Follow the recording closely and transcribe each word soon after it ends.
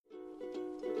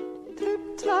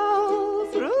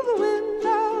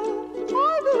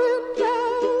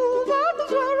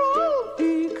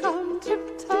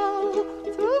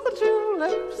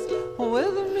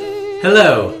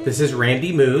Hello, this is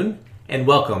Randy Moon, and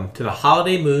welcome to the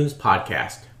Holiday Moons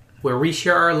podcast, where we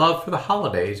share our love for the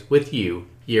holidays with you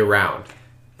year-round.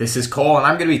 This is Cole, and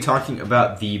I'm going to be talking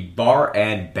about the bar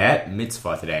and bat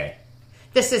mitzvah today.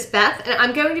 This is Beth, and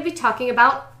I'm going to be talking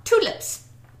about tulips.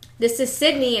 This is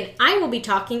Sydney, and I will be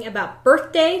talking about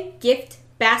birthday gift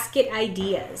basket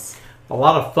ideas. A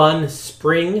lot of fun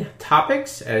spring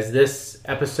topics, as this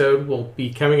episode will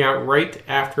be coming out right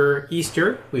after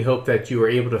Easter. We hope that you are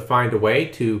able to find a way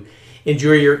to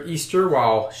enjoy your Easter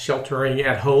while sheltering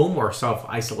at home or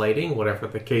self-isolating, whatever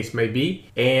the case may be.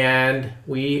 And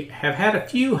we have had a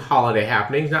few holiday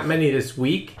happenings, not many this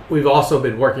week. We've also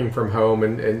been working from home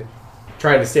and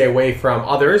trying to stay away from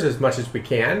others as much as we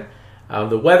can.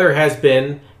 The weather has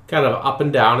been kind of up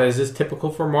and down, as is typical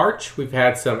for March. We've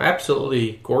had some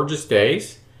absolutely gorgeous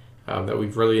days that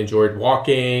we've really enjoyed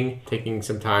walking, taking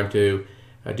some time to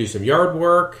do some yard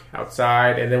work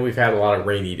outside, and then we've had a lot of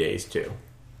rainy days too.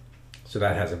 So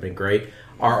that hasn't been great.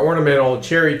 Our ornamental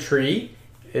cherry tree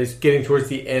is getting towards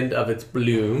the end of its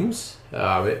blooms.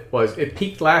 It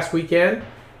peaked last weekend,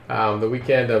 the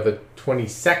weekend of the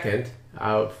 22nd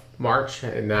of March,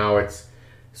 and now it's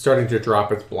starting to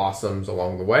drop its blossoms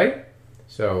along the way.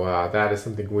 So that is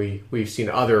something we've seen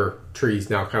other trees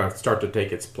now kind of start to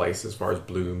take its place as far as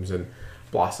blooms and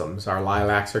blossoms. Our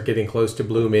lilacs are getting close to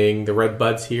blooming. The red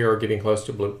buds here are getting close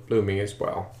to blooming as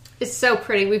well. It's so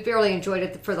pretty. We've barely enjoyed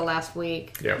it for the last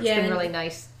week. Yep. It's been really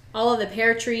nice. All of the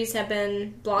pear trees have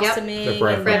been blossoming. The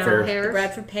Bradford pears. The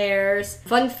Bradford pears.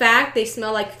 Fun fact, they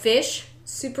smell like fish,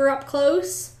 super up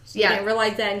close. Yeah. I didn't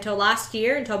realize that until last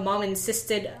year, until Mom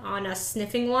insisted on us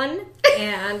sniffing one.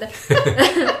 And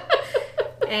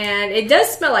and it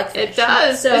does smell like fish. It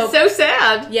does. So, it's so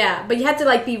sad. Yeah, but you have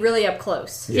to be really up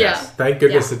close. Yes. Yeah. Thank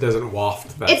goodness it doesn't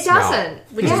waft that It smell.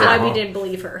 Which is Yeah. why we didn't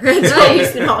believe her until we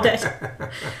smelled it.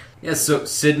 Yeah, so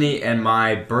Sydney and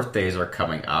my birthdays are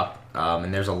coming up,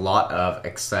 and there's a lot of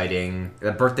exciting.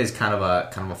 The birthday's kind of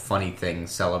a funny thing,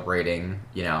 celebrating,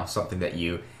 something that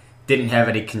you didn't have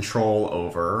any control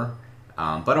over,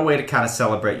 but a way to kind of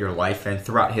celebrate your life. And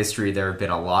throughout history, there have been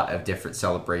a lot of different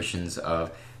celebrations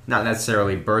of not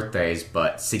necessarily birthdays,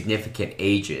 but significant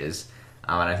ages.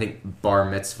 And I think bar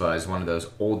mitzvah is one of those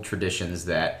old traditions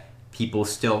that people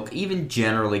still even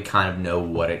generally kind of know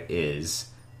what it is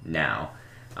now.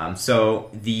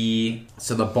 So the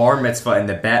bar mitzvah and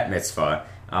the bat mitzvah,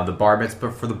 the bar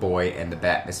mitzvah for the boy and the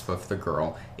bat mitzvah for the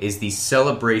girl, is the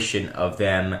celebration of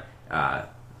them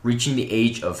reaching the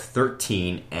age of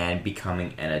 13 and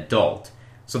becoming an adult.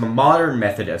 So the modern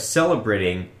method of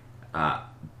celebrating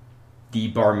the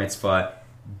bar mitzvah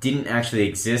didn't actually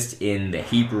exist in the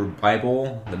Hebrew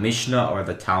Bible, the Mishnah, or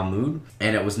the Talmud,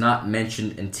 and it was not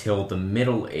mentioned until the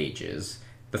Middle Ages.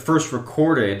 The first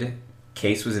recorded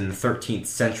case was in the 13th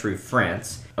century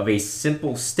France of a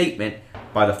simple statement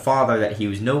by the father that he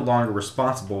was no longer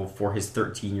responsible for his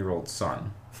 13-year-old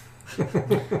son.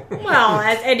 Well,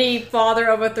 as any father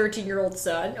of a 13-year-old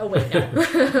son. Oh, wait,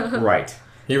 no. Right.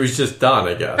 He was just done,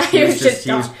 I guess.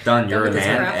 He was done. You're a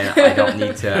man, and I don't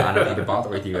need to bother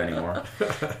with you anymore.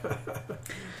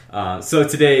 So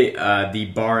today,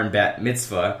 the bar and bat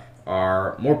mitzvah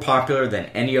are more popular than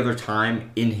any other time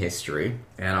in history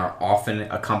and are often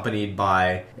accompanied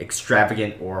by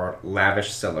extravagant or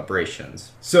lavish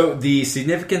celebrations. So the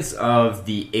significance of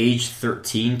the age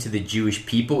 13 to the Jewish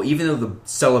people, even though the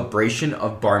celebration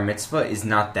of bar mitzvah is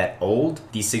not that old,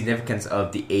 the significance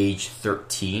of the age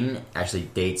 13 actually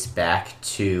dates back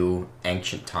to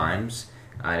ancient times.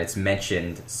 And it's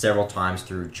mentioned several times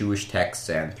through Jewish texts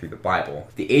and through the Bible.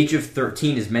 The age of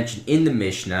 13 is mentioned in the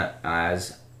Mishnah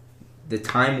as the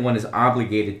time one is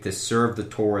obligated to serve the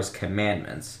Torah's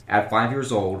commandments. At 5 years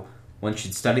old, one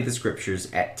should study the scriptures.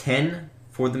 At 10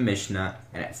 for the Mishnah,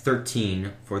 and at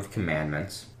 13 for the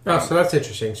commandments. Oh, so that's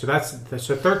interesting.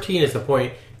 So 13 is the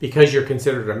point, because you're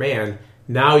considered a man,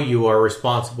 now you are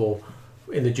responsible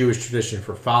in the Jewish tradition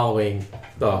for following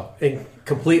the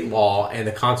complete law and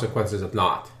the consequences of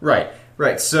not. Right.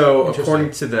 So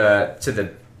according to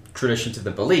the tradition, to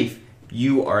the belief,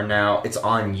 you are now, it's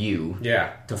on you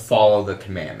to follow the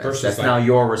commandments. That's now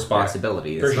your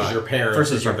responsibility. Versus your parents.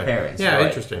 Versus your parents. Yeah, right.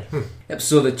 interesting. Yep,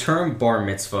 so the term bar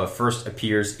mitzvah first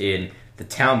appears in the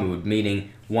Talmud,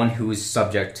 meaning one who is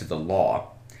subject to the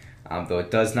law. Though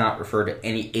it does not refer to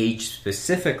any age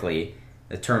specifically,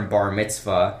 the term bar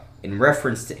mitzvah, in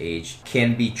reference to age,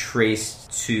 can be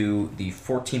traced to the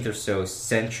 14th or so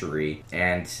century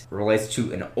and relates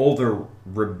to an older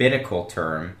rabbinical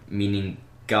term, meaning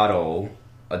gadol,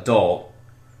 adult,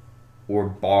 or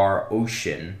bar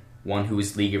oshin, one who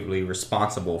is legally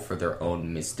responsible for their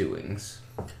own misdoings.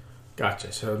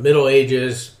 Gotcha. So Middle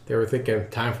Ages, they were thinking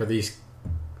time for these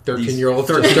 13-year-olds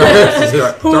to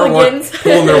start Hooligans.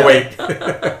 pulling their weight.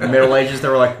 The Middle Ages, they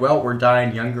were like, well, we're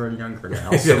dying younger and younger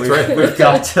now. So That's we've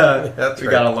got to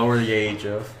right. lower the age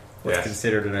of what's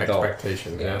considered an adult.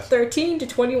 Expectation, yes. 13 to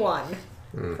 21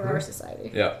 for our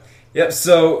society. Yep.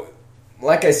 So,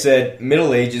 like I said,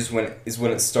 Middle Ages is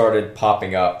when it started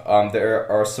popping up. There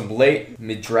are some late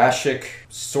Midrashic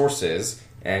sources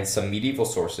and some medieval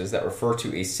sources that refer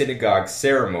to a synagogue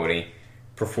ceremony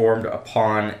performed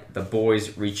upon the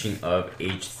boys reaching of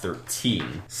age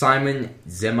 13. Simon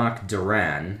Zemak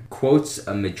Duran quotes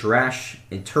a midrash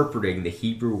interpreting the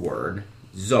Hebrew word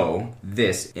zo,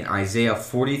 this, in Isaiah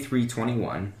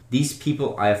 43:21. These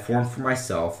people I have formed for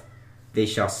myself, they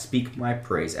shall speak my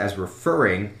praise, as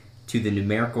referring to the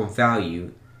numerical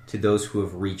value to those who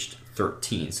have reached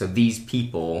 13. So these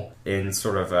people, in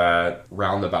sort of a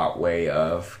roundabout way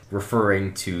of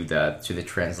referring to the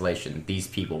translation, these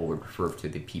people would refer to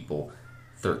the people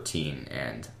 13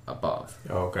 and above.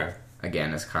 Oh, okay.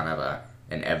 Again, as kind of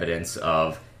an evidence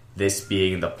of this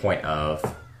being the point of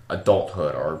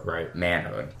adulthood or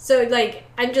manhood. So, like,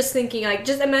 I'm just thinking, like,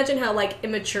 just imagine how, like,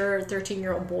 immature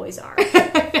 13-year-old boys are.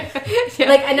 Yeah.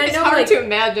 Like, and I it's know, hard like, to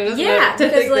imagine, isn't yeah, it? To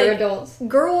because, think they're like, adults.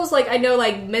 girls, like, I know,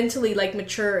 like, mentally, like,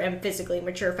 mature and physically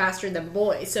mature faster than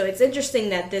boys. So it's interesting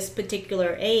that this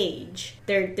particular age,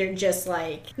 they're just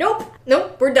like, nope,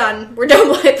 we're done with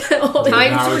all the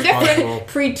Times Not were different. responsible.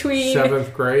 pre-tween,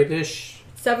 7th grade-ish?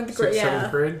 seventh grade, yeah.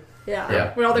 7th grade?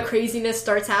 Yeah, when all the craziness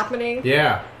starts happening.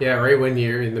 Yeah, right when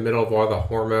you're in the middle of all the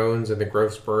hormones and the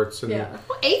growth spurts. And Yeah.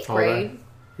 Well, 8th all grade.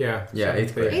 Yeah,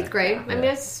 8th grade. 8th grade. I mean,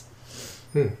 it's...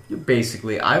 You're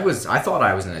basically, I thought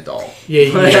I was an adult.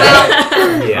 Yeah. When I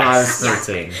Yes. was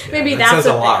 13. Maybe That that's says a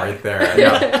the lot thing. right there.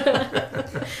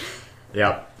 Yeah.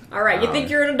 Yep. All right, you think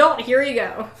you're an adult? Here you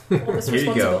go. All this Here you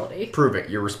go. responsibility. Prove it.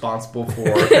 You're responsible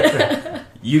for...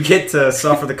 You get to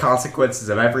suffer the consequences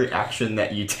of every action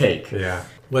that you take. Yeah.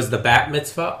 Was the bat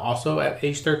mitzvah also at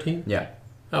age 13? Yeah.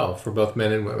 Oh, for both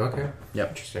men and women. Okay. Yep.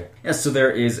 Interesting. Yeah, so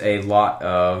there is a lot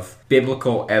of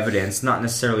biblical evidence, not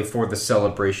necessarily for the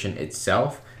celebration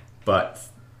itself, but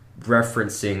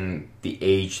referencing the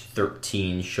age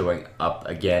 13 showing up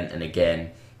again and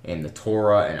again in the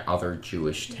Torah and other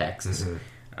Jewish texts.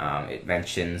 It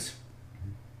mentions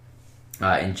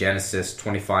in Genesis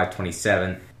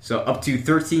 25:27. So up to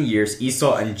 13 years,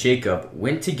 Esau and Jacob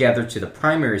went together to the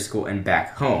primary school and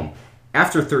back home.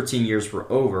 After 13 years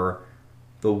were over,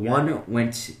 the one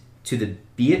went to the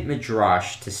Beit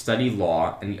Midrash to study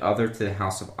law, and the other to the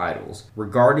house of idols.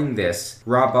 Regarding this,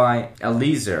 Rabbi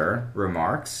Eliezer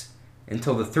remarks,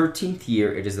 until the 13th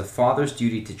year, it is the father's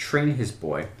duty to train his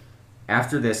boy.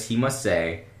 After this, he must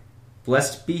say,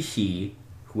 blessed be he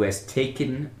who has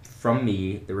taken from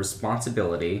me the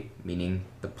responsibility, meaning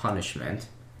the punishment,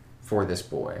 for this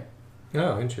boy.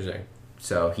 Oh, interesting.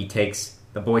 So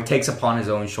the boy takes upon his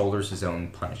own shoulders his own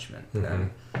punishment.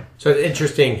 So it's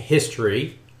interesting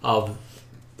history of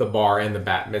the bar and the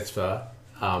bat mitzvah.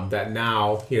 That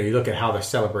now, you look at how they're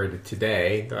celebrated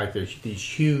today. Like there's these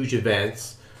huge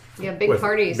events. Yeah, big with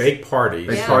parties. Big parties.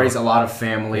 Big parties, a lot of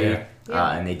family,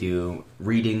 Yeah. and they do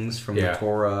readings from the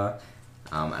Torah.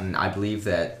 And I believe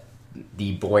that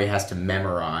the boy has to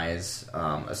memorize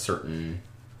a certain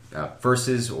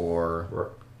verses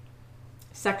or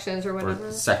Sections or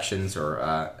whatever. sections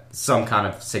or some kind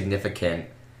of significant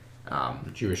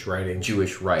Jewish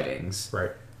writings.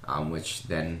 Right. Which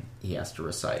then he has to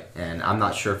recite. And I'm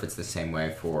not sure if it's the same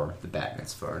way for the bat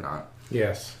mitzvah or not.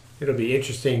 Yes. It'll be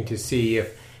interesting to see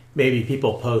if maybe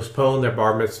people postpone their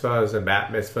bar mitzvahs and bat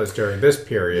mitzvahs during this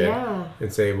period. Yeah.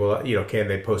 And say, well, can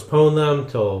they postpone them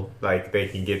till they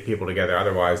can get people together?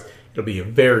 Otherwise, it'll be a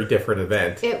very different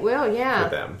event It will, yeah. for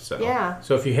them. So, Yeah.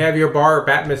 So if you have your bar or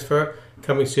bat mitzvah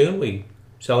coming soon, we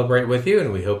celebrate with you,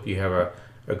 and we hope you have a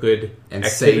good And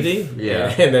activity. safe,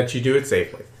 yeah. And that you do it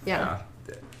safely. Yeah.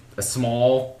 A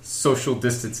small social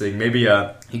distancing. Maybe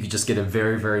you could just get a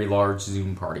very, very large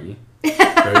Zoom party There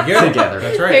you go. together.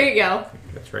 That's There right. you go.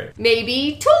 That's right.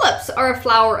 Maybe tulips are a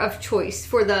flower of choice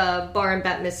for the bar and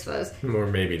bat mitzvahs. Or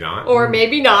maybe not. Or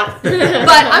maybe not. But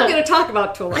I'm going to talk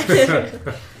about tulips.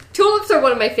 Tulips are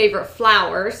one of my favorite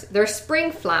flowers. They're a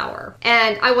spring flower.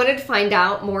 And I wanted to find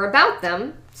out more about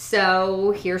them.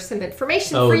 So here's some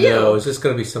information for you. Oh, no. Is this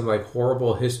going to be some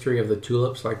horrible history of the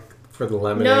tulips, like for the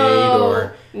lemonade? No.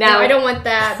 Or No, I don't want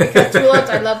that because tulips,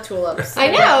 I love tulips. I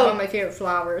know. They're one of my favorite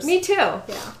flowers. Me too.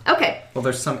 Yeah. Okay. Well,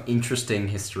 there's some interesting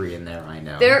history in there, I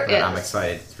know. There that I'm is.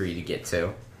 excited for you to get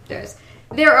to.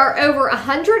 There are over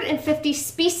 150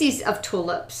 species of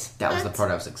tulips. That was the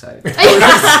part I was excited.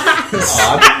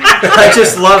 I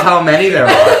just love how many there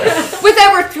are. with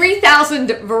over 3,000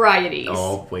 varieties.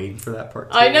 Oh, waiting for that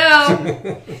part. Too. I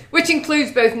know. Which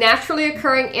includes both naturally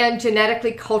occurring and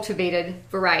genetically cultivated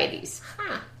varieties.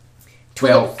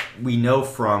 Well, we know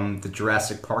from the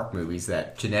Jurassic Park movies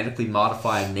that genetically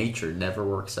modifying nature never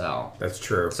works out. That's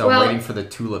true. So I'm waiting for the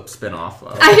tulip spin-off.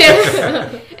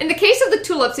 In the case of the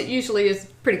tulips, it usually is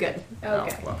pretty good.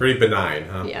 Okay. Oh, well. Pretty benign,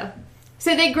 huh? Yeah.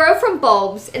 So they grow from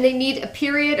bulbs, and they need a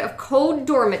period of cold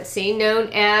dormancy known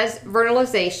as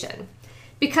vernalization.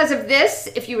 Because of this,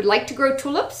 if you would like to grow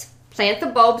tulips, plant the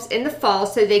bulbs in the fall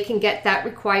so they can get that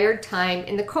required time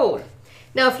in the cold.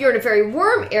 Now, if you're in a very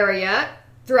warm area,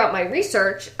 throughout my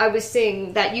research, I was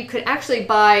seeing that you could actually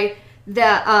buy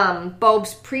the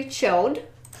bulbs pre-chilled.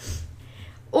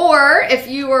 Or if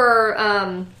you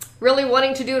were really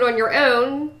wanting to do it on your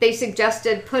own, they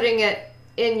suggested putting it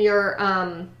in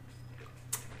your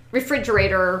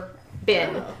refrigerator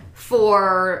bin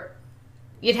for,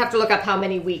 you'd have to look up how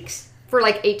many weeks, for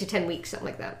like 8 to 10 weeks, something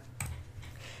like that.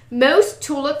 Most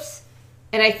tulips,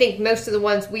 and I think most of the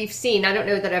ones we've seen, I don't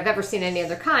know that I've ever seen any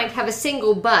other kind, have a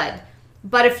single bud,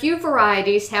 but a few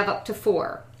varieties have up to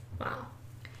 4. Wow.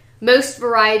 Most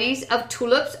varieties of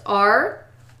tulips are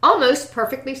almost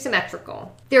perfectly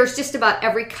symmetrical. There's just about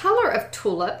every color of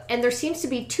tulip, and there seems to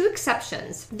be 2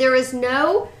 exceptions. There is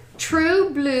no true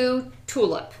blue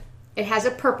tulip. It has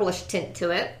a purplish tint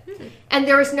to it. And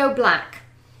there is no black.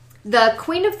 The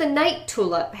Queen of the Night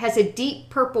tulip has a deep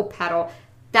purple petal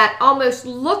that almost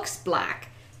looks black.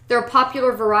 They're a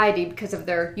popular variety because of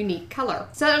their unique color.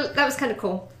 So that was kind of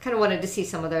cool. Kind of wanted to see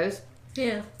some of those.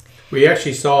 Yeah. We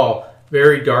actually saw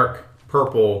very dark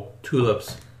purple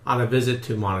tulips on a visit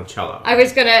to Monticello. I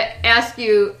was going to ask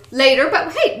you later,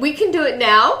 but hey, we can do it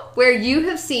now, where you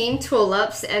have seen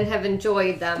tulips and have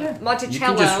enjoyed them. You can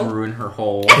Monticello. just ruin her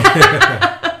whole...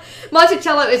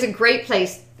 Monticello is a great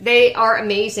place. They are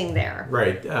amazing there.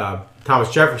 Right.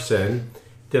 Thomas Jefferson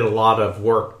did a lot of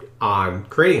work on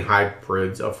creating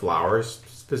hybrids of flowers,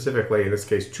 specifically in this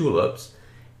case tulips.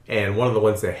 And one of the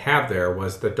ones they have there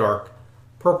was the dark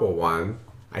purple one.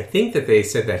 I think that they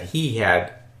said that he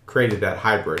had created that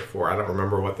hybrid for. I don't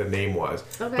remember what the name was.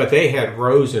 Okay. But they had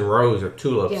rows and rows of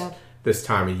tulips Yeah. this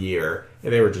time of year,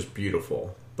 and they were just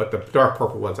beautiful. But the dark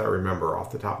purple ones I remember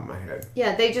off the top of my head.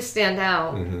 Yeah, they just stand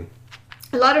out. Mm-hmm.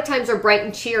 A lot of times they're bright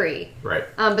and cheery. Right.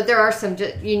 But there are some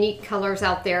unique colors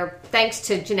out there thanks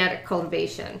to genetic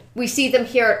cultivation. We see them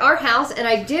here at our house, and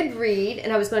I did read,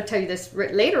 and I was going to tell you this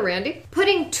later, Randy,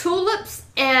 putting tulips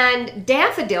and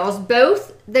daffodils,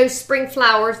 both those spring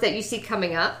flowers that you see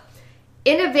coming up,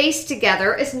 in a vase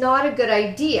together is not a good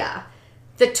idea.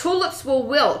 The tulips will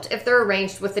wilt if they're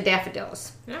arranged with the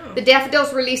daffodils. Oh. The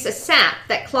daffodils release a sap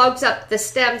that clogs up the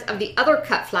stems of the other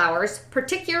cut flowers,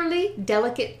 particularly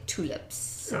delicate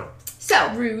tulips. Oh.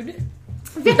 So, Rude.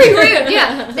 very rude,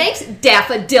 yeah. Thanks,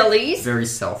 daffodillies. Very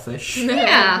selfish.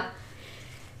 Yeah.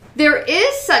 There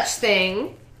is such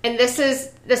thing, and this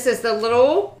is the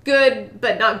little good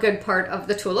but not good part of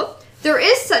the tulip. There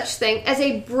is such thing as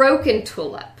a broken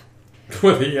tulip.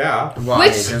 Well, yeah. Well,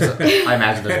 Which- I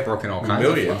imagine there's broken all kinds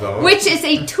Millions of of them. them. Which is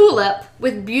a tulip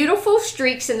with beautiful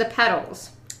streaks in the petals.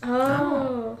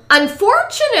 Oh.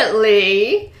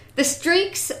 Unfortunately, the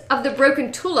streaks of the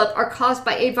broken tulip are caused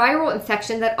by a viral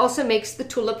infection that also makes the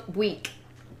tulip weak.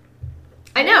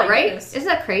 I know, Oh my right? goodness. Isn't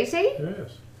that crazy? It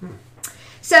is.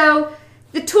 So,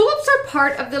 the tulips are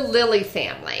part of the lily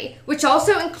family, which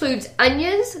also includes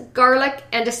onions, garlic,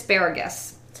 and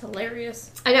asparagus. It's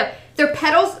hilarious. I know. Their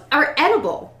petals are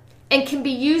edible and can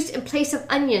be used in place of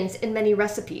onions in many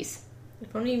recipes.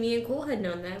 If only me and Cole had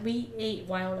known that. We ate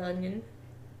wild onion.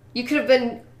 You could have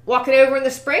been walking over in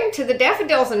the spring to the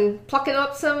daffodils and plucking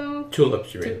up some...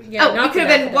 Tulips, you mean? Yeah, you not could the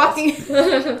have been daffodils.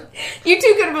 walking... You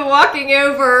two could have been walking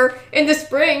over in the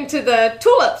spring to the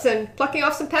tulips and plucking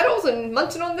off some petals and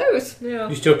munching on those. Yeah.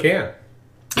 You still can.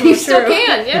 You still true.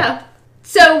 can, yeah.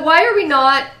 So why are we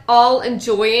not all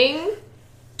enjoying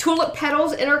tulip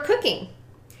petals in our cooking?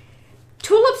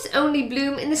 Tulips only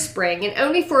bloom in the spring and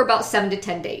only for about 7 to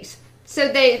 10 days.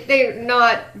 So they're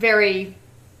not very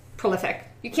prolific.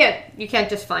 You can't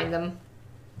just find them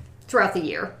throughout the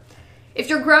year. If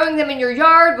you're growing them in your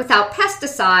yard without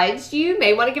pesticides, you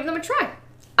may want to give them a try.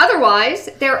 Otherwise,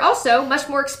 they're also much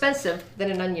more expensive than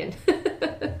an onion.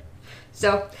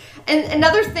 So, and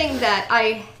another thing that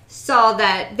I saw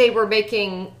that they were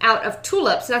making out of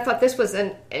tulips, and I thought this was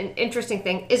an interesting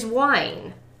thing, is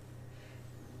wine.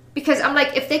 Because I'm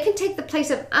like, if they can take the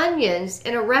place of onions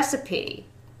in a recipe,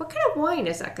 what kind of wine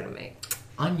is that going to make?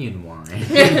 Onion wine.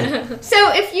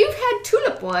 So if you've had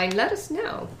tulip wine, let us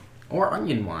know. Or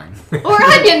onion wine. Or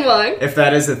onion wine. If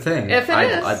that is a thing. If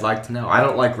it is. I'd like to know. I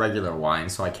don't like regular wine,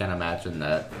 so I can't imagine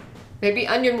that Maybe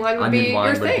onion wine would Onion be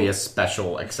wine your would thing. be a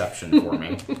special exception for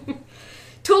me.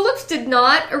 Tulips did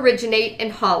not originate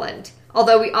in Holland,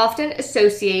 although we often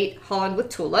associate Holland with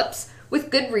tulips,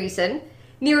 with good reason.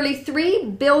 Nearly 3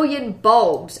 billion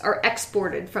bulbs are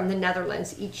exported from the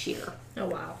Netherlands each year. Oh,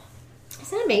 wow.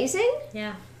 Isn't that amazing?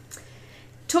 Yeah.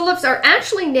 Tulips are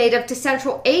actually native to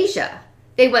Central Asia.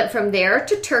 They went from there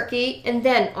to Turkey and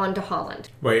then on to Holland.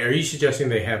 Wait, are you suggesting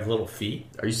they have little feet?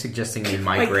 Are you suggesting they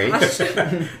migrate?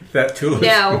 That tulips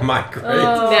No. migrate?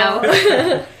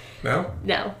 No. No?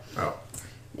 No. Oh.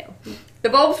 No. The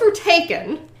bulbs were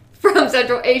taken from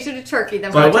Central Asia to Turkey.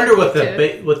 Then So I from wonder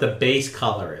Turkey what the base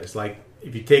color is. Like,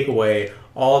 if you take away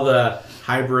all the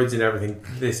hybrids and everything,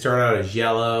 do they start out as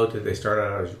yellow? Do they start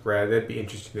out as red? That'd be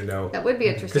interesting to know. That would be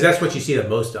interesting. Because that's what you see the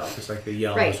most of. It's like the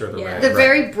yellows Right. or the Yeah. red. The Right.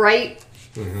 very bright,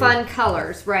 fun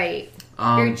colors, right?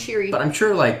 Very cheery. But I'm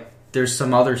sure, like, there's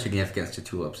some other significance to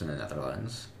tulips in the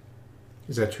Netherlands.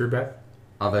 Is that true, Beth?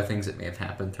 Other things that may have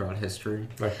happened throughout history.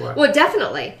 Like what? Well,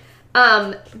 definitely.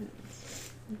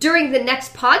 During the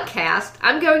next podcast,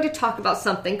 I'm going to talk about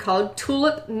something called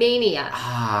tulip mania.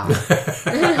 Next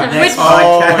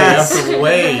Oh, you have to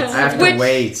wait. I have to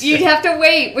wait. You'd have to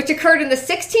wait, which occurred in the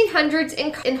 1600s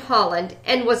in Holland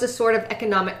and was a sort of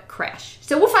economic crash.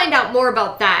 So we'll find out more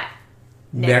about that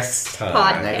Next time.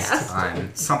 podcast. Next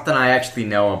time. Something I actually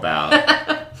know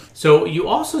about. So you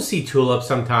also see tulips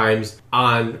sometimes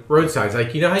on roadsides.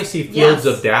 Like, you know how you see fields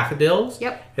Yes. of daffodils?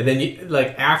 Yep. And then you,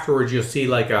 like, afterwards you'll see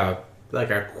like a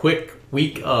quick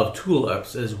week of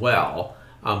tulips as well.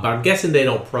 But I'm guessing they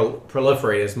don't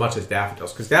proliferate as much as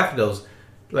daffodils, because daffodils,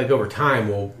 like, over time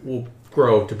will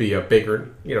grow to be a bigger,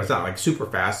 it's not like super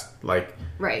fast like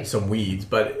Right. some weeds,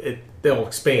 but they'll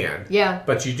expand. Yeah.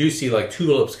 But you do see like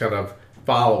tulips kind of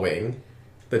following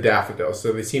the daffodils,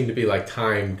 so they seem to be like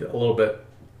timed a little bit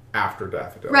after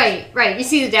daffodils. Right. You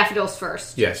see the daffodils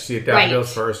first. Yes, see daffodils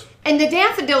Right. first. And the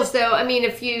daffodils, though, I mean,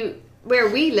 where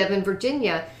we live in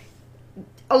Virginia,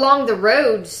 along the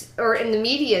roads or in the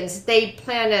medians, they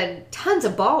planted tons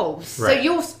of bulbs. So Right.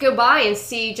 you'll go by and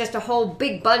see just a whole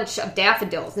big bunch of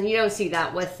daffodils, and you don't see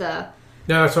that with No,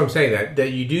 that's what I'm saying.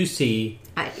 That you do see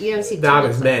you don't see not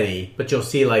tulips. as many, but you'll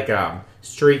see like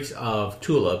streaks of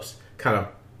tulips kind of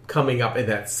coming up in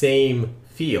that same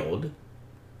field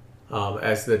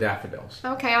as the daffodils.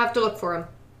 Okay, I'll have to look for them.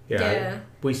 Yeah.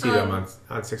 We see them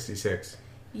on 66.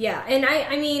 Yeah, and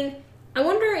I mean, I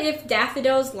wonder if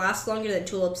daffodils last longer than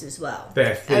tulips as well. They yeah,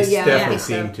 I definitely think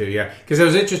seem so. to, yeah. Because it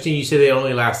was interesting. You said they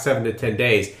only last 7 to 10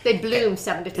 days. They bloom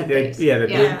 7 to 10 They, days. yeah, they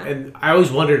bloom. Yeah. And I always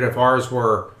wondered if ours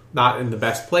were not in the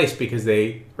best place because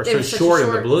they are They so were such a short in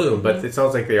the short- bloom. But it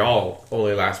sounds like they all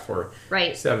only last for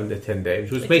Right. 7 to 10 days,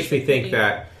 which Which makes is me think pretty-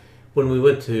 that when we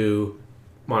went to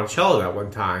Monticello that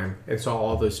one time and saw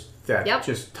all this, Yep.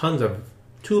 just tons of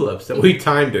tulips, that we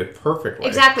timed it perfectly.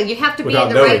 Exactly. You have to be Without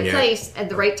in the right knowing it. place at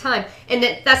the right time. And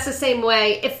that's the same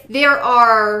way if there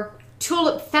are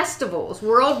tulip festivals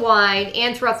worldwide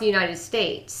and throughout the United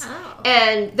States. Oh.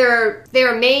 And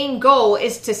their main goal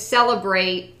is to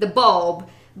celebrate the bulb,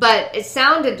 but it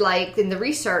sounded like in the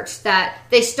research that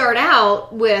they start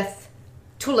out with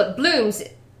tulip blooms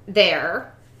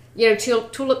there,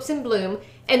 tulips in bloom,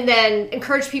 and then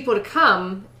encourage people to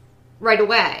come right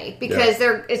away because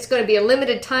it's going to be a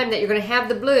limited time that you're going to have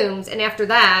the blooms, and after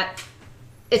that,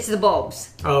 it's the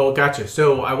bulbs. Oh, gotcha.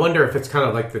 So I wonder if it's kind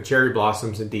of like the cherry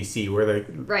blossoms in DC, where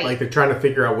they're trying to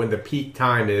figure out when the peak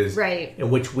time is, Right. and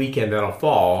which weekend that'll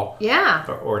fall, Yeah,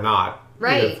 or not,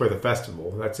 Right. for the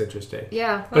festival. That's interesting.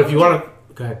 yeah. But if you want to,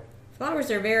 go ahead.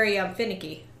 Flowers are very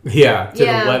finicky. Yeah, to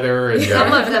Yeah. the weather and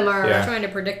Some of them are. Yeah. Trying to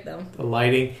predict them. the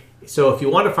lighting. So if you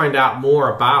want to find out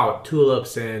more about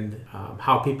tulips and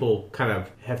how people kind of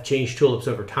have changed tulips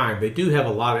over time, they do have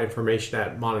a lot of information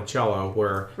at Monticello,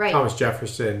 where Right. Thomas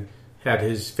Jefferson had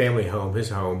his family home, his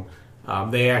home.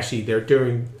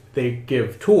 They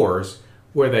give tours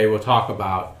where they will talk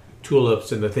about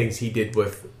tulips and the things he did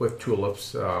with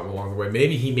tulips along the way.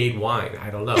 Maybe he made wine. I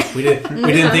don't know. We didn't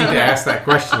think to ask that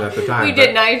question at the time. We but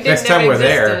didn't. I didn't next know time it we're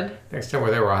there, existed.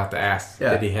 we'll have to ask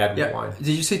did he have wine. Did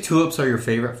you say tulips are your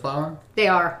favorite flower? They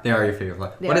are. They are your favorite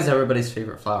flower. They What are. is everybody's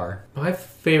favorite flower? My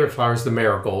favorite flower is the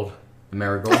marigold. The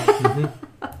marigold?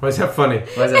 Why is that funny?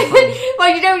 Why is that funny?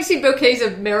 Well, you don't see bouquets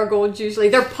of marigolds usually.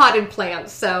 They're potted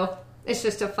plants, so it's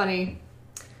just a funny.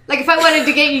 Like if I wanted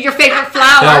to get you your favorite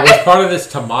flower. Now, was part of this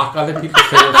to mock other people's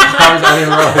favorite flowers? I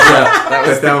didn't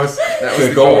realize that was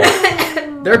the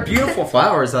goal. They're beautiful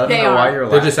flowers. I don't They know why are. you're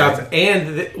They're laughing. just out.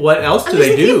 And what else do I'm just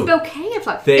they thinking do? bouquet of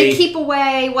flowers. They- They keep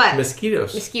away what?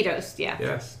 Mosquitoes. Mosquitoes, yeah.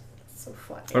 Yes. So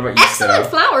funny. What about you, Excellent Sarah?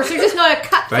 flowers. They're just not a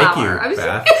cut Thank flower. you, I was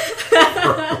Beth.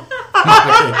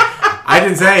 I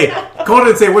didn't say. Cole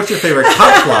didn't say what's your favorite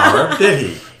cut flower, did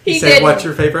he? He said didn't. what's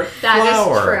your favorite That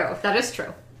flower? is true. That is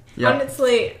true. Yep.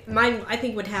 Honestly, mine I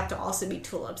think would have to also be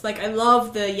tulips. Like I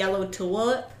love the yellow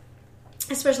tulip,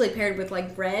 especially paired with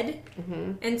like red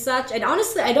and such. And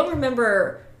honestly, I don't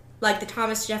remember like the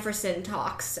Thomas Jefferson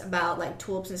talks about like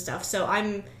tulips and stuff. So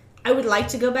I would like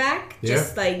to go back,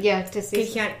 just like to see.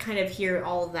 to kind of hear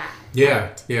all of that. Yeah,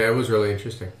 it was really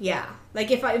interesting. Yeah, like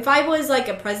if I was like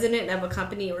a president of a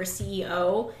company or a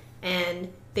CEO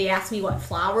and they asked me what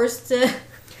flowers to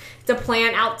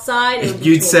plant outside, it would be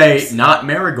You'd tulips. say not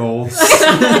marigolds.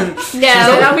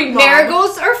 No, be wrong.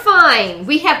 marigolds are fine.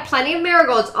 We have plenty of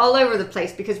marigolds all over the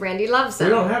place because Randy loves We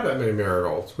them. don't have that many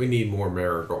marigolds. We need more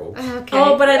marigolds. Okay.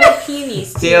 Oh, but I love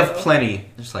peonies too. They have plenty.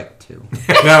 There's like 2.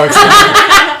 No,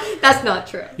 That's not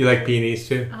true. you like peonies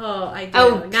too? Oh, I do.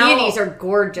 Oh, Now- peonies are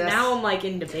gorgeous. Now I'm like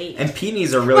in debate. And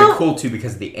peonies are really Well- cool too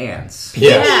because of the ants.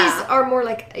 Yeah. Peonies are more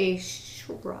like a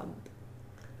shrub.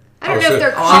 I don't Oh, know so if they're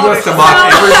she called wants to a mock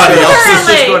shrub. everybody else. She's just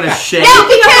Really? going to shake No,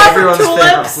 because everyone's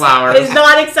favorite tulips flower. is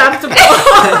not acceptable.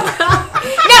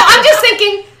 No, I'm just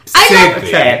thinking. Same.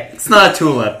 Okay, it's not a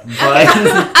tulip, but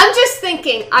I'm just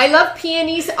thinking. I love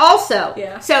peonies also.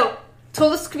 Yeah. So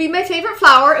tulips could be my favorite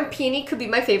flower, and peony could be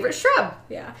my favorite shrub.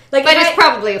 Yeah, like But if it's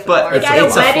probably a flower. it's, Like at a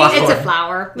it's a wedding, flower. It's a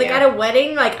flower. like yeah. at a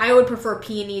wedding, like I would prefer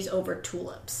peonies over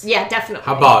tulips. Yeah, definitely.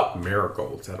 How about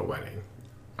marigolds at a wedding?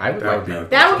 I would That like would be- that.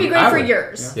 That would be great I for would,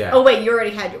 yours. yeah. Oh wait, you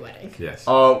already had your wedding. Yes.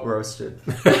 Oh, roasted.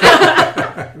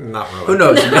 Not really. Who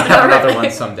knows? We might have another one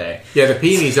someday. Yeah, the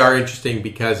peonies are interesting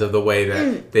because of the way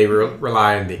that they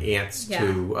rely on the ants Yeah.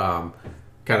 to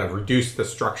kind of reduce the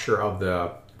structure of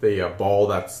the ball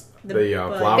that's the,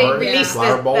 bud. flower, They release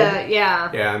flower the, bulb. yeah.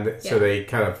 Yeah, and so they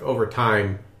kind of over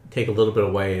time take a little bit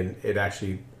away, and it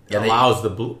actually Yeah, they- allows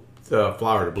the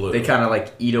flower to bloom. They kind of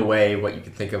like eat away what you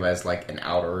could think of as like an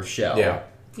outer shell. Yeah.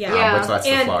 Yeah. Yeah. Which lets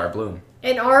the And- flower bloom.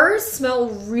 And ours smell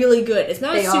really good. It's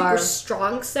not They a super are.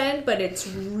 strong scent, but it's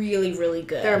really, really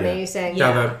good. They're amazing.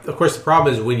 Yeah. Now, of course, the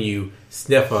problem is when you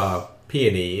sniff a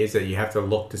peony is that you have to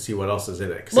look to see what else is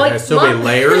in it because Well, it has so many Mom-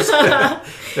 layers.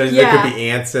 There Yeah. could be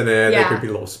ants in it. There Yeah. could be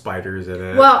little spiders in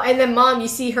it. Well, and then Mom, you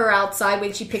see her outside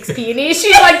when she picks peonies.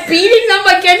 She's like beating them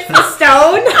against the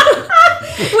stone.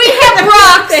 We have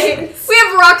rocks. Things. We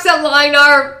have rocks that line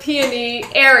our peony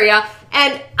area,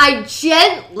 and I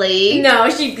gently. No,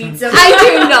 she beats them. I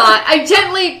do not. I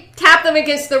gently tap them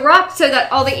against the rock so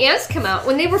that all the ants come out.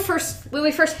 When we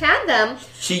first had them,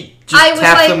 She I just was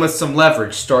tapped like- them with some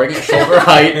leverage, starting at shoulder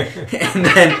height, and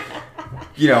then,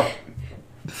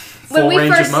 full we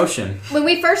range first- of motion. when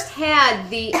we first had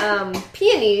the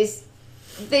peonies,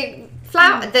 the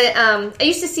flower, I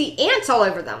used to see ants all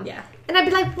over them. Yeah. And I'd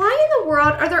be like, why in the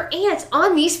world are there ants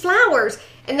on these flowers?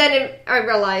 And then I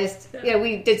realized,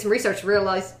 we did some research and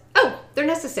realized, oh, they're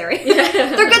necessary.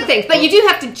 They're good things. But you do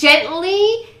have to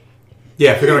gently,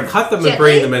 yeah, if you're going to cut them and Gently.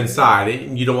 bring them inside,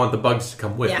 you don't want the bugs to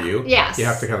come with Yeah. you. Yes. You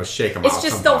have to kind of shake them It's out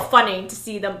just somehow. so funny to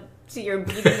see her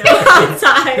beating them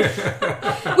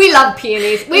outside. we love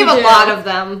peonies. We have We a do. lot of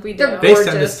them. We do. They're Based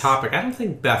gorgeous. on this topic, I don't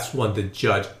think Beth's one to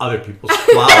judge other people's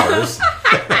flowers.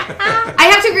 I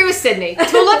have to agree with Sydney.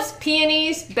 Tulips,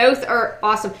 peonies, both are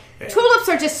awesome. Tulips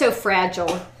are just so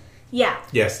fragile. Yeah.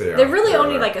 Yes, they are. They're really They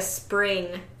only are. like a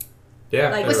spring. Yeah.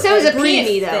 like- they're- But so is a brief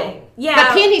peony, though. thing. Yeah.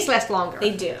 But peonies last longer. They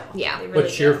do. Yeah. They really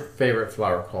What's do. your favorite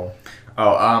flower, Cole?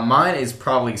 Oh, mine is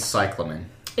probably cyclamen.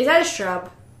 Is that a shrub?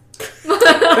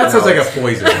 That sounds like a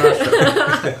poison.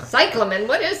 Cyclamen,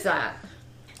 what is that?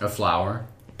 A flower.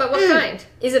 But what kind?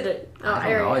 Is it a... Oh, I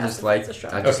don't know, I already just asked if like- it's a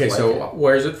shrub. I just- Okay, like so it.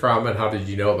 where's it from and how did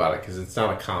you know about it? Because it's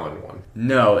not a common one.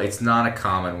 No, it's not a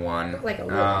common one. Like a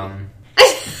lily.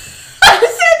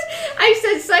 I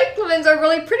said cyclamens are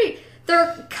really pretty.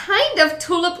 They're kind of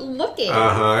tulip looking.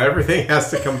 Everything has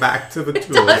to come back to the tulip.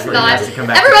 Does Everything not. has to come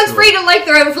back to Everyone's tulip. free to like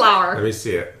their own Let flower. me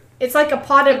see it. It's like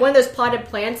one of those potted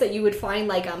plants that you would find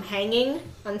like hanging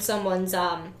on someone's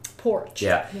porch.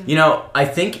 Yeah. I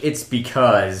think it's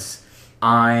because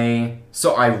I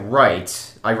write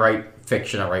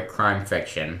fiction, I write crime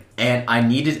fiction, and I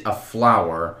needed a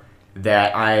flower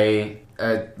that a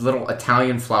little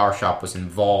Italian flower shop was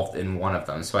involved in one of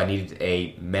them, so I needed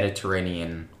a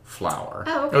Mediterranean flower.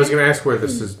 Oh, okay. I was going to ask where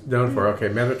this is known for. Okay,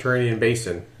 Mediterranean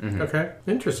basin. Okay,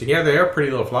 interesting. Yeah, they are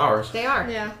pretty little flowers. They are.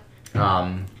 Yeah.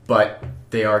 But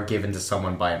they are given to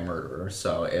someone by a murderer,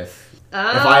 so if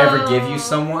I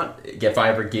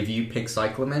ever give you pink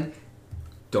cyclamen,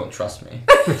 don't trust me.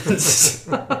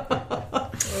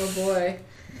 Oh boy.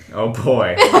 Oh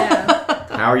boy. Yeah.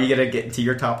 How are you going to get to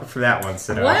your topic for that one,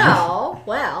 Sinead?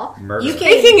 well, Murder. you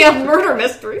can. Speaking of murder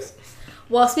mysteries,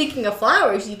 Well, speaking of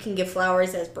flowers, you can give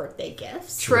flowers as birthday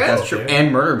gifts. True. That's true.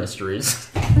 And murder mysteries.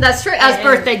 That's true. As And-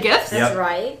 birthday gifts. That's Yep.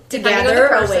 right. Depending on the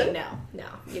Together. Oh, person. wait, no.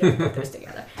 You don't put those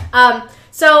together.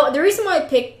 So the reason why I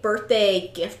picked birthday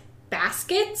gift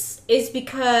baskets is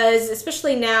because,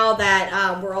 especially now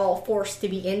that we're all forced to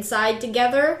be inside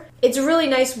together, it's a really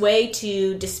nice way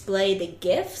to display the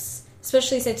gifts,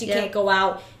 especially since you can't go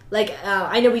out. Like,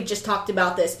 I know we just talked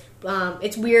about this.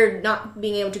 It's weird not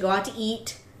being able to go out to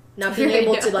eat. Not being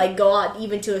able to like go out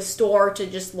even to a store to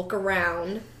just look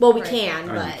around. Well, we can, I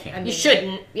mean, but you can. I mean, You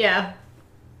shouldn't. Yeah.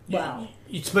 Well,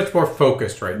 It's much more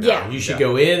focused right now. Yeah. You should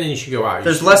go in and you should go out. You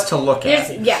There's should- less to look at.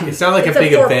 It's not like It's a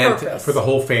big for event purpose. for the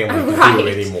whole family to Right. do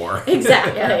anymore.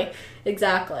 Exactly.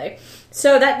 Exactly.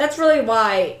 So that's really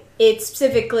why it's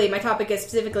specifically, my topic is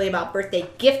specifically about birthday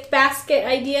gift basket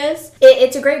ideas.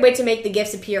 It's a great way to make the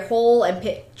gifts appear whole and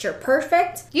picture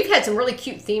perfect. You've had some really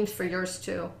cute themes for yours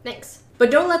too. Thanks. But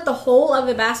don't let the whole of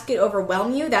a basket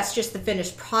overwhelm you. That's just the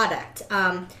finished product.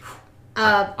 I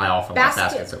often want basket-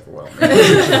 baskets overwhelming.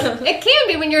 It can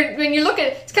be when you look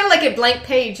at it's kind of like a blank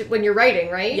page when you're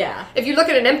writing, right? Yeah. If you look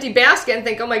at an empty basket and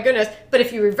think, "Oh my goodness," but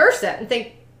if you reverse that and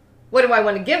think, "What do I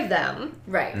want to give them?"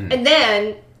 Right. and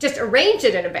then just arrange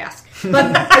it in a basket. But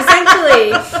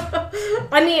essentially,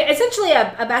 essentially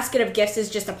a basket of gifts is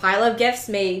just a pile of gifts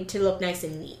made to look nice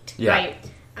and neat. Yeah. Right.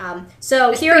 So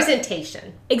It's here,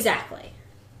 presentation.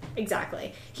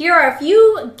 exactly. Here are a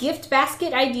few gift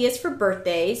basket ideas for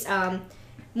birthdays.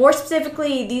 More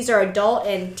specifically, these are adult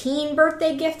and teen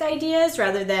birthday gift ideas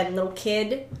rather than little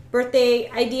kid birthday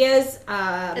ideas.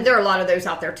 And there are a lot of those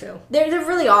out there too. There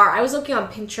really are. I was looking on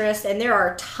Pinterest, and there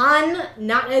are a ton.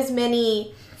 Not as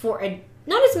many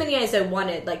as I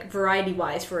wanted, like variety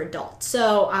wise for adults.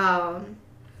 So,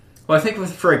 Well, I think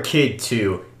for a kid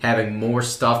too, having more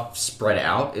stuff spread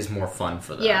out is more fun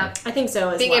for them. Yeah. I think so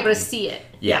as Being well. able to see it.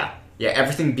 Yeah.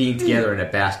 Everything being together in a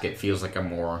basket feels like a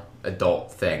more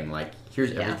adult thing. Like,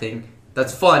 here's everything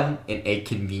that's fun in a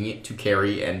convenient to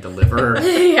carry and deliver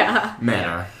yeah.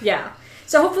 manner. Yeah.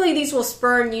 So hopefully these will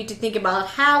spur you to think about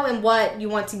how and what you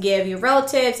want to give your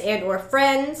relatives and or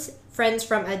friends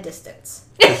from a distance.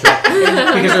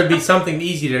 Because it would be something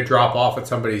easy to drop off at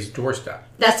somebody's doorstep.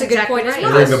 That's a good exactly point as right.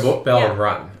 well. Ring the bell Yeah. and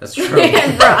run. That's true.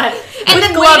 And Rod. And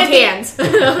then gloved wait hands.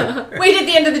 Wait at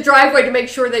the end of the driveway to make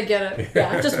sure they get it.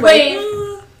 Yeah, just wait.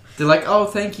 They're like, oh,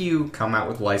 thank you. Come out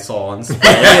with Lysol and spray it.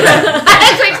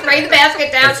 That's right, spray the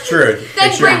basket down. That's true. Then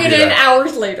They should bring it do in that.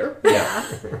 hours later. Yeah.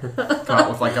 Come out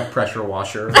with like a pressure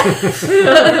washer.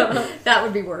 That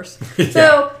would be worse.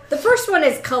 So the first one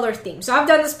is color theme. So I've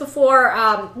done this before.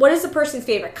 What is the person's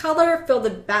favorite color? Fill the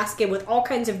basket with all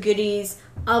kinds of goodies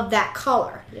of that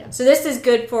color. Yeah. So this is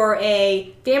good for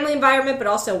a family environment, but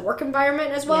also work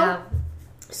environment as well. Yeah.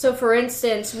 So for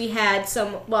instance, we had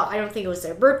I don't think it was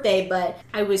their birthday, but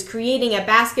I was creating a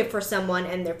basket for someone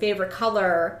and their favorite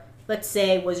color, let's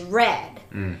say, was red.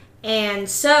 And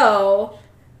so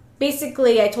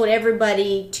basically I told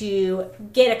everybody to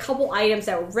get a couple items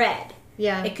that were red.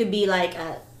 Yeah. It could be like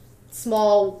a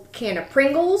small can of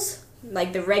Pringles,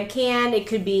 like the red can. It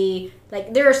could be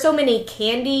like there are so many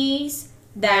candies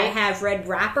that have red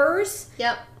wrappers.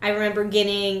 Yep. I remember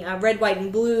getting red, white,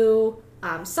 and blue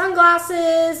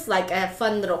sunglasses, like a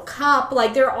fun little cup.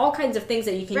 Like there are all kinds of things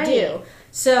that you can Right. do.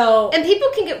 So And people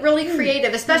can get really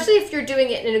creative, especially if you're doing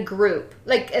it in a group,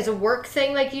 like as a work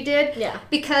thing like you did. Yeah.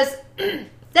 Because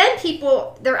then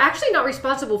they're actually not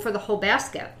responsible for the whole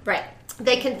basket. right,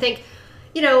 They can think,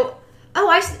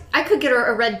 I could get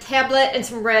a red tablet and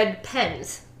some red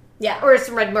pens. yeah. Or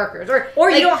some red markers. Or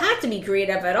Or like, you don't have to be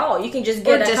creative at all. You can just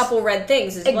get Or a just- couple red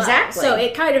things as well. Exactly. So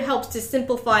it kind of helps to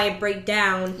simplify and break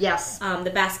down Yes. the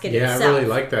basket Yeah, itself. I really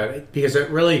like that because it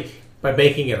really, by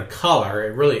making it a color,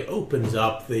 it really opens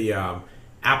up the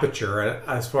aperture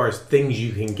as far as things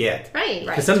you can get. Right.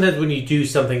 Because sometimes when you do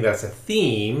something that's a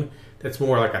theme, that's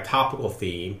more like a topical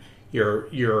theme,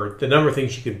 the number of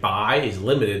things you could buy is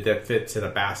limited that fits in a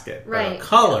basket. But Right. a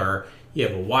color, you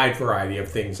have a wide variety of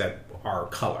things that are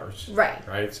colors. Right.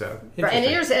 Right. So. And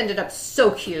interesting. yours ended up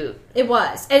so cute. It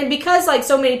was. And because like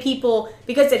so many people,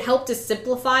 because it helped to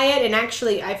simplify it, and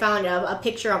actually I found a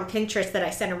picture on Pinterest that I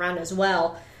sent around as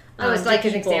well. Oh, it's to like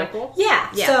an people. example? Yeah.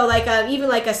 Yeah. So like even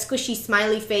like a squishy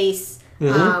smiley face,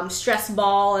 stress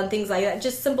ball and things like that.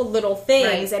 Just simple little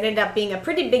things. Right. It ended up being a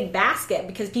pretty big basket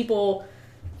because people,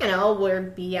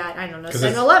 would be at, 'Cause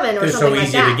 7-Eleven or they're something so like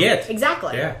easy that. to get.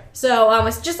 Exactly. Yeah. So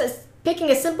it's just picking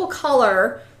a simple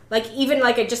color, like even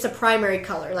like just a primary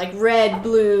color, like red,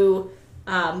 blue,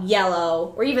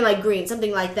 yellow, or even like green,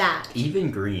 something like that. Even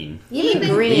green. Even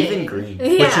green. Even green.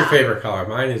 Yeah. What's your favorite color?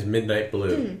 Mine is midnight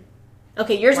blue.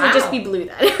 Okay, yours would Wow. just be blue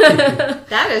then.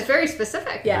 That is very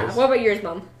specific. Yeah. Yes. What about yours,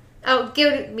 Mom? Oh,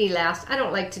 give me last. I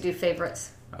don't like to do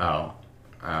favorites. Oh,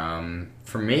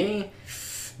 for me,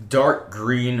 dark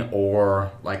green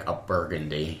or like a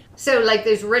burgundy. So, like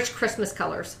those rich Christmas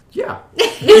colors. Yeah,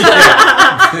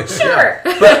 Sure.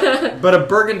 but a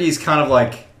burgundy is kind of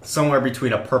like somewhere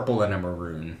between a purple and a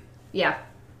maroon. Yeah.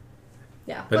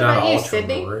 Yeah. But What not about you, ultra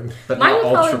Sydney? maroon. But Mine not would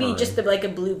probably ultramarine. be just like a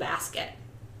blue basket.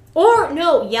 Or,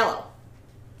 no, yellow.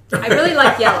 I really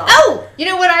like yellow. Oh, you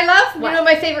know what I love? What? You know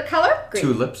my favorite color?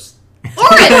 tulips.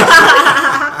 Orange.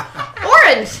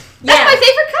 Orange. That's Yeah. my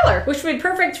favorite color. Which would be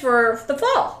perfect for the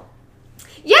fall.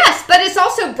 Yes, but it's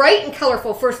also bright and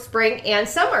colorful for spring and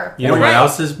summer. You know what Right.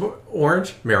 else is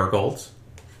orange? Marigolds.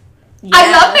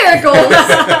 I love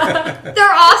marigolds.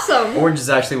 They're awesome. Orange is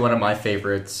actually one of my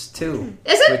favorites too.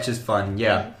 Is it? Which is fun,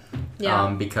 yeah.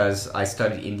 Yeah. Because I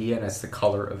studied India and it's the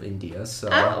color of India. So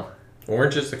Oh,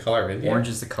 Orange is the color of India. orange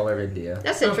is the color of India.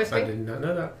 that's Oh, I interesting. did not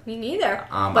know that. Me neither.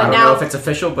 I But don't now, know if it's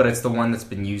official, but it's the one that's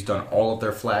been used on all of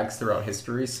their flags throughout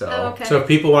history. So Oh, okay. So if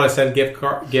people want to send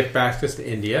gift baskets to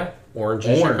India, orange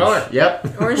is your color.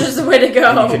 Yep. orange is the way to And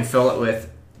go. you can fill it with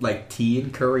like tea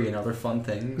and curry and other fun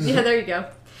things. Yeah, there you go.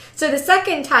 So the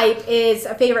second type is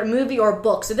a favorite movie or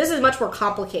book. So this is much more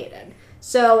complicated.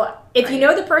 So if you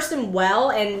know the person well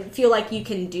and feel like you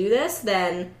can do this,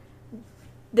 then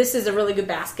this is a really good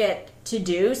basket to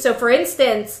do. So for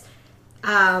instance,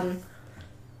 an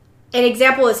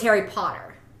example is Harry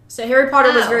Potter. So Harry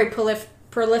Potter was Oh. very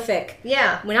prolific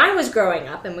Yeah, when I was growing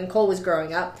up and when Cole was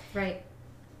growing up. right.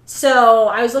 So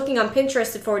I was looking on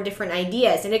Pinterest for different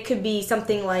ideas, and it could be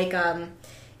something like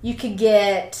you could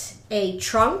get a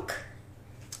trunk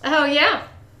Oh, yeah.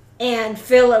 and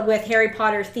fill it with Harry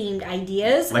Potter themed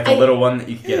ideas. Like a little one that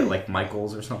you could get at like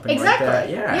Michael's or something Exactly. like that.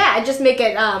 Yeah. Yeah, just make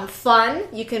it fun.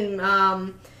 You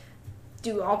can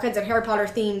do all kinds of Harry Potter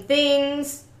themed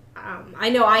things. I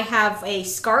know I have a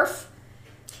scarf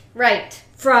Right.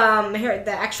 from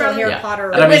the actual From- Harry Yeah.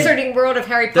 Potter. The I mean, Wizarding World of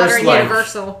Harry Potter There's and like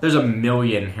Universal. there's a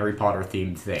million Harry Potter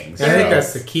themed things. And I think There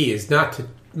that's is. the key, is not to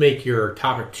make your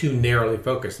topic too narrowly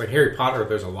focused. Like Harry Potter,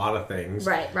 there's a lot of things.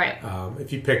 Right. Right.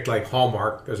 If you picked like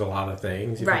Hallmark, there's a lot of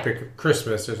things. If Right. you pick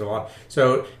Christmas, there's a lot.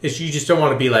 So you just don't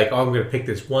want to be like, oh, I'm going to pick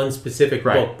this one specific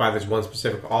Right. book by this one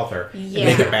specific author and Yeah.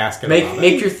 make a basket. Make about it.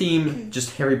 make your theme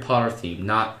just Harry Potter theme,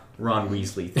 not Ron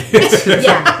Weasley theme.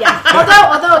 yeah.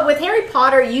 Although with Harry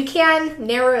Potter, you can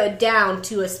narrow it down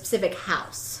to a specific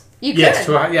house. You Yes,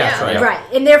 could. well, yeah, that's right. Right,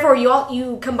 and therefore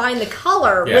you combine the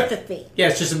color Yeah. with the theme. Yeah,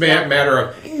 it's just a matter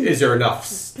of, is there enough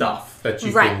stuff that you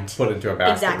can Right. put into a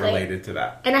basket Exactly. related to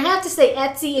that? And I have to say,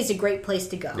 Etsy is a great place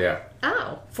to go Yeah.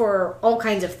 Oh. for all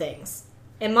kinds of things.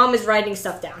 And Mom is writing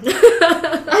stuff down.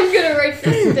 I'm going to write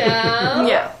this down.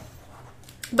 Yeah,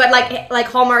 but like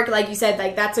Hallmark, like you said,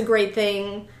 like that's a great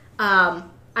thing.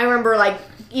 I remember like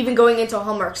even going into a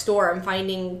Hallmark store and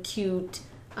finding cute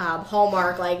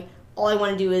Hallmark. Like all I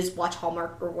want to do is watch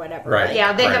Hallmark or whatever. Right. Like,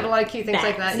 Yeah, they Right. have a lot of cute things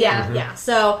like bags. that. Yeah, yeah.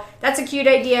 So that's a cute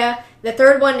idea. The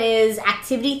third one is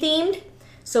activity themed.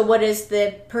 So what is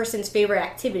the person's favorite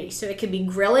activity? So it could be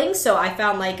grilling. So I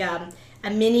found like a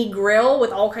mini grill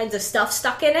with all kinds of stuff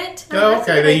stuck in it. Oh, Oh, that's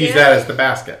a okay. good They use idea. that as the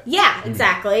basket. Yeah,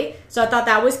 exactly. So I thought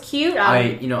that was cute.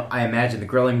 I imagine the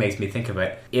grilling makes me think of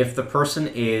it. If the person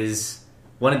is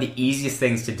one of the easiest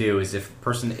things to do is if a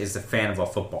person is a fan of a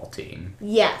football team.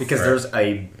 Yes. Because Right. there's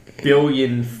a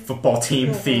billion football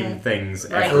team themed things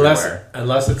Right. everywhere.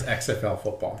 Unless it's XFL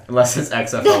football. Unless it's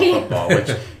XFL football,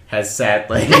 which has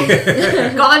sadly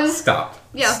Gone. Stop.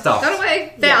 Yeah. Stopped. Gone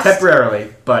away Yeah. fast. temporarily,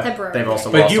 but Temporarily. they've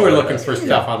also But lost you were all looking of for it.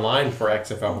 stuff online for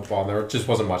XFL football, and there just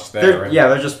wasn't much there. Yeah,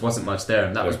 there just wasn't much there,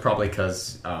 and that was probably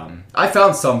because I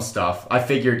found some stuff. I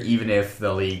figured even if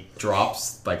the league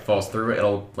drops, like falls through,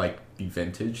 it'll like be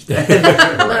vintage.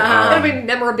 It'll be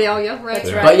memorabilia, right?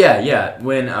 That's right. But yeah,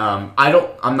 when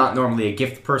I'm not normally a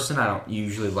gift person. I don't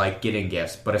usually like getting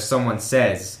gifts. But if someone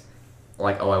says,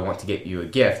 like, "Oh, I want to get you a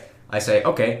gift," I say,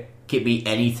 "Okay, get me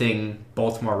anything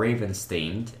Baltimore Ravens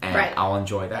themed, and Right. I'll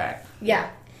enjoy that." Yeah,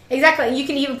 exactly. You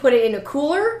can even put it in a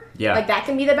cooler. Yeah. Like that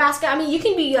can be the basket. I mean, you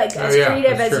can be like as yeah,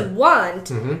 creative that's as true. you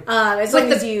want, as With long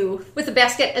the- as you With the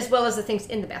basket as well as the things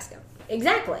in the basket.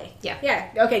 exactly. Yeah. Yeah.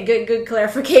 Okay. Good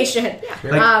clarification.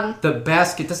 Yeah. Like the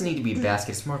basket doesn't need to be a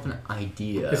basket. It's more of an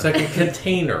idea. It's like a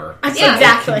container. Yeah.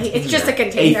 Exactly. It's just a a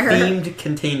container. themed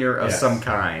container of Yes. some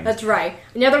kind. That's right.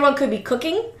 Another one could be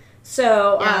cooking.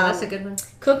 So Yeah, that's a good one.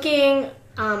 cooking.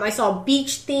 I saw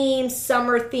beach theme,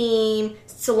 summer theme,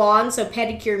 salon, so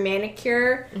pedicure,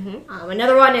 manicure.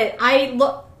 Another one that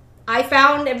I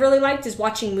found and really liked is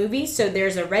watching movies. So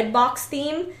there's a Redbox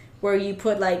theme where you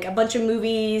put like a bunch of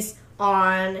movies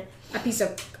on a piece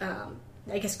of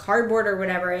I guess cardboard or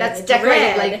whatever. That's it's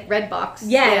decorated red. like red box.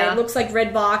 Yeah, it looks like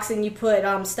red box, and you put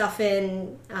stuff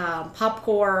in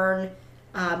popcorn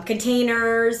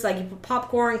containers, like you put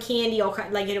popcorn, candy, all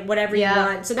kind, like whatever you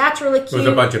want. So that's really cute. With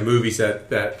a bunch of movies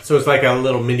that so it's like a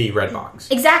little mini red box.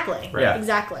 Exactly. Right.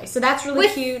 Exactly. So that's really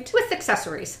cute with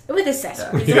accessories. With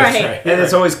accessories, Yeah. right? That's right. And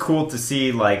it's always cool to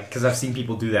see, like, because I've seen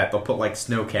people do that. They'll put like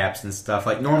snow caps and stuff.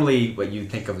 Like normally, what you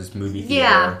think of as movie theater.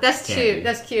 Yeah, that's candy. cute.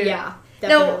 That's cute. Yeah,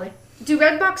 definitely. Now, do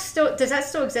Redbox still? Does that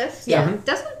still exist? Yeah. Mhm.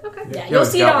 Does it? Okay. Yeah, Yeah, you'll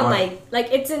it's see it got on one.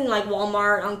 like it's in like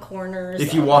Walmart on corners.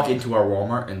 If you walk into our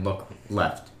Walmart and look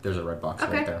left, there's a red box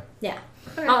Okay. right there. yeah,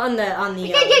 Okay. on the Yeah.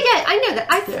 I know that.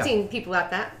 I've Yeah. seen people at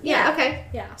that. Yeah. Yeah. Okay.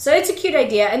 yeah. So it's a cute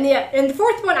idea, and the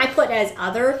fourth one I put as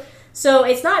other. So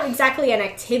it's not exactly an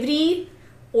activity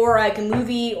or like a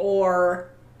movie or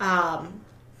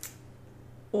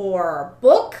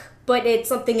book, but it's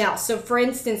something else. So for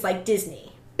instance, like Disney.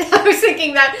 I was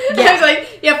thinking that. Yeah. I was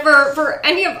like, yeah, for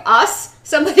any of us,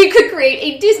 somebody could create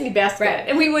a Disney basket, Right.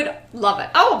 and we would love it.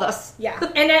 All of us. Yeah,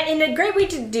 and a great way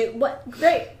to do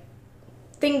great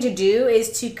thing to do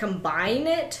is to combine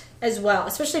it as well,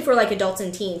 especially for like adults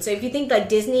and teens. So if you think like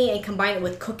Disney and combine it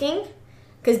with cooking,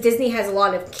 because Disney has a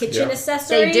lot of kitchen Yeah.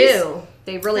 accessories. They do.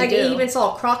 They really Like do. I even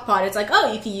saw a crock pot. It's like,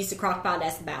 oh, you can use the crock pot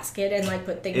as the basket and like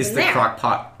put things Is in the there. crock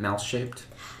pot mouse shaped?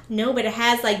 No, but it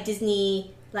has like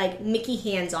Disney, like Mickey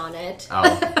hands on it. Oh,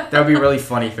 that would be really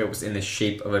funny if it was in the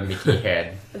shape of a Mickey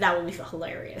head. That would be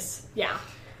hilarious. Yeah,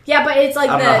 yeah, but it's like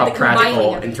I don't know how the combining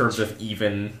practical of in it. terms of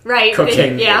even Right,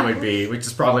 cooking yeah. it would be, which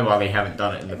is probably why they haven't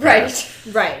done it in the past.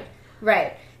 Right.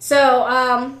 Right. So,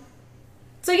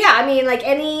 so yeah, I mean, like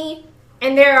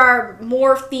and there are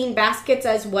more themed baskets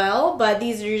as well, but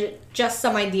these are just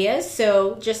some ideas.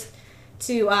 So just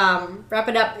to wrap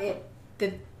it up,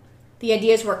 the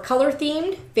ideas were color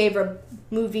themed, favorite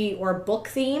movie or book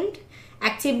themed,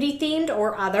 activity themed,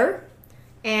 or other.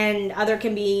 And other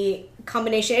can be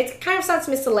combination. It kind of sounds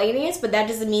miscellaneous, but that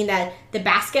doesn't mean that the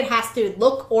basket has to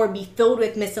look or be filled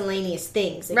with miscellaneous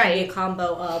things. It can Right. be a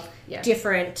combo of Yeah.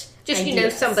 different Just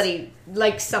ideas. somebody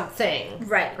likes something,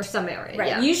 Right. or some area. Right.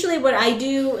 Yeah. Usually, what I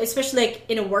do, especially like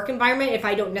in a work environment, if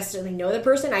I don't necessarily know the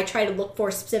person, I try to look for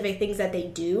specific things that they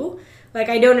do. Like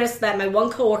I noticed that my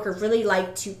one coworker really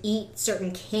liked to eat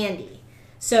certain candy,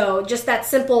 so just that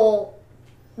simple,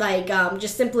 like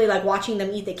just simply like watching them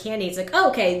eat the candy, it's like, oh,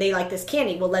 okay, they like this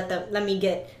candy. Well, let me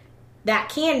get that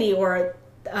candy or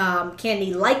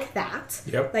candy like that.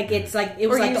 Yep. Like it was Or like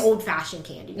the use- old fashioned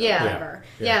candy, or Yeah. whatever.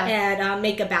 Yeah. And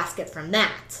make a basket from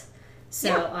that. So,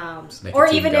 make a or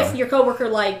team even if go. your coworker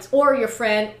likes, or your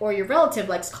friend or your relative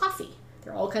likes coffee,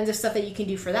 there are all kinds of stuff that you can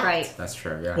do for that. Right. That's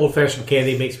true, yeah. Old fashioned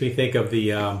candy makes me think of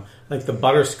the like the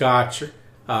butterscotch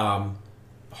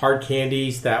hard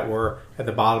candies that were at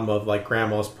the bottom of like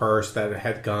grandma's purse that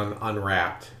had gone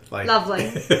unwrapped. Like Lovely.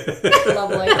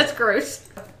 Lovely. That's gross.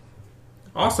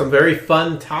 Awesome. Very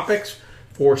fun topics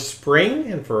for spring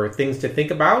and for things to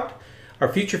think about. Our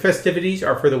future festivities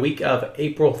are for the week of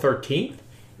April 13th.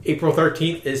 April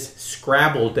 13th is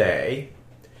Scrabble Day.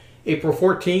 April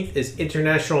 14th is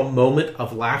International Moment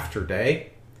of Laughter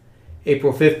Day.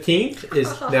 April 15th is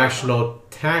National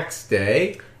Tax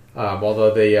Day,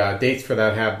 although the dates for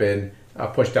that have been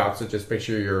pushed out, so just make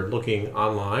sure you're looking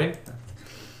online.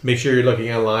 Make sure you're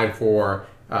looking online for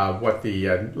what the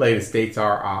latest dates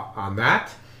are on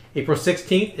that. April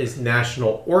 16th is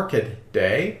National Orchid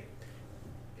Day.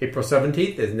 April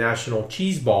 17th is National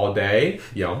Cheese Ball Day.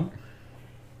 Yum.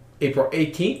 April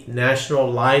 18th,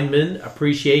 National Lineman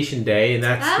Appreciation Day, and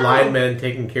that's Oh. linemen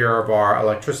taking care of our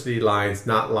electricity lines,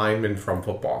 not linemen from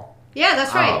football. Yeah,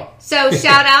 that's right. Oh. So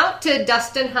shout out to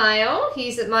Dustin Heil.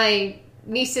 He's my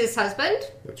niece's husband.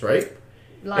 That's right.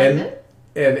 Lineman.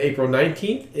 And April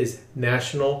 19th is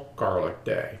National Garlic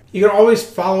Day. You can always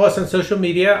follow us on social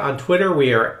media. On Twitter,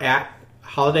 we are at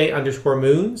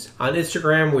holiday_moons. On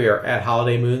Instagram, we are at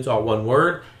holidaymoons, all one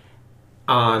word.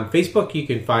 On Facebook, you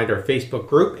can find our Facebook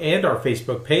group and our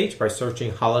Facebook page by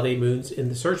searching Holiday Moons in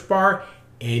the search bar.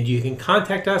 And you can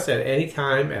contact us at any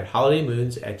time at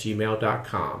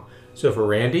holidaymoons@gmail.com. So for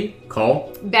Randy,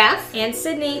 Cole? Beth. And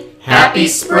Sydney. Happy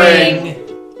spring.